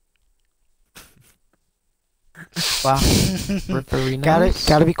 Wow. Ripperinos.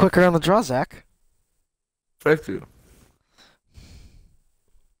 Gotta be quicker on the draw, Zach. Thank you.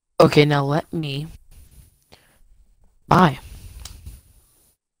 Okay, now let me buy.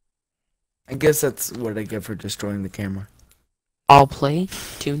 I guess that's what I get for destroying the camera. I'll play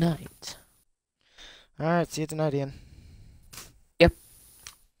tonight. Alright, see you tonight, Ian.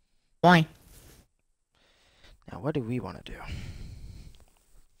 Why? Now, what do we want to do?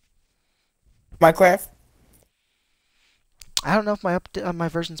 Minecraft? I don't know if my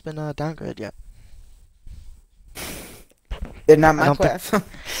version's been downgraded yet. They're not I don't Minecraft.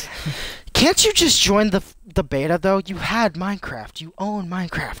 Can't you just join the beta, though? You had Minecraft. You own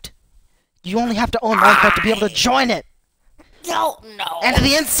Minecraft. You only have to own Minecraft to be able to join it. No. And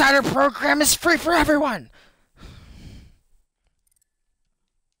the Insider program is free for everyone.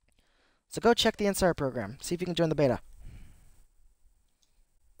 So go check the Insider program. See if you can join the beta.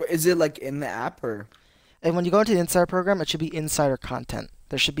 Is it like in the app or? And when you go into the Insider program, it should be Insider content.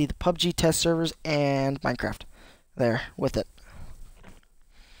 There should be the PUBG test servers and Minecraft there with it.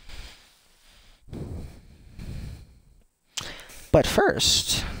 But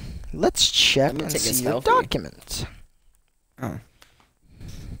first, let's check and see your document. Oh.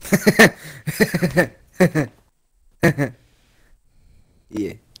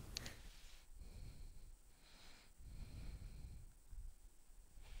 Yeah.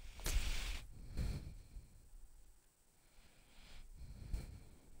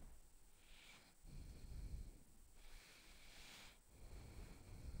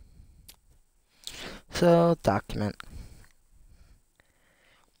 So, document.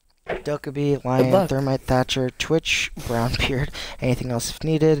 Dokkaebi, Lion, luck. Thermite, Thatcher, Twitch, Brownbeard, anything else if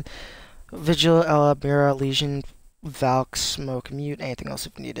needed. Vigil, Ella, Mira, Legion, Valk, Smoke, Mute, anything else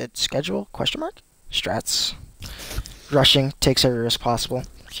if needed. Schedule, question mark? Strats. Rushing, takes every risk possible.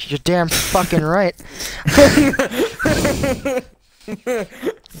 You're damn fucking right.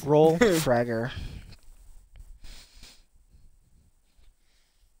 Roll, Fragger.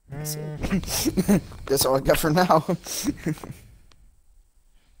 That's all I got for now.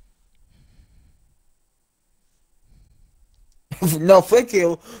 No, thank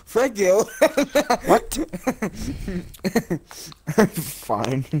you. Thank you. What?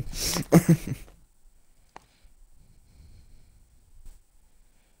 Fine.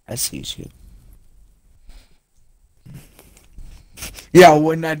 I see you. Yeah,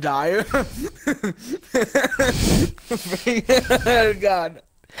 when I die. God.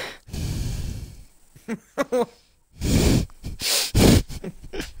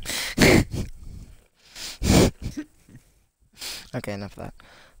 Okay, enough of that.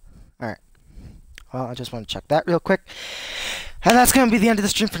 Alright. Well, I just want to check that real quick. And that's going to be the end of the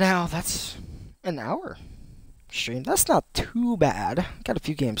stream for now. That's an hour stream. That's not too bad. Got a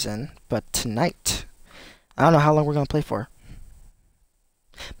few games in. But tonight, I don't know how long we're going to play for.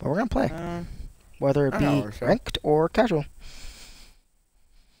 But we're going to play. Whether it be ranked or casual.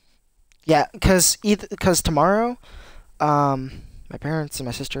 Yeah, because tomorrow, my parents and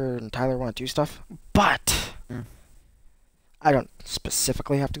my sister and Tyler want to do stuff. But I don't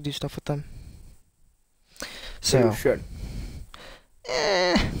specifically have to do stuff with them. So you should.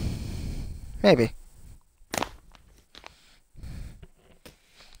 Maybe.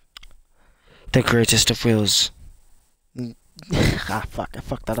 The greatest of wills. Fuck, I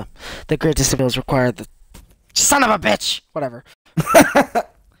fucked that up. The greatest of wills require the... Son of a bitch! Whatever.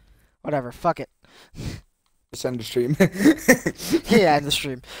 Whatever, fuck it. Just end the stream. Yeah, end the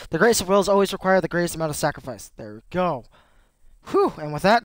stream. The greatest of wills always require the greatest amount of sacrifice. There we go. Whew, and with that,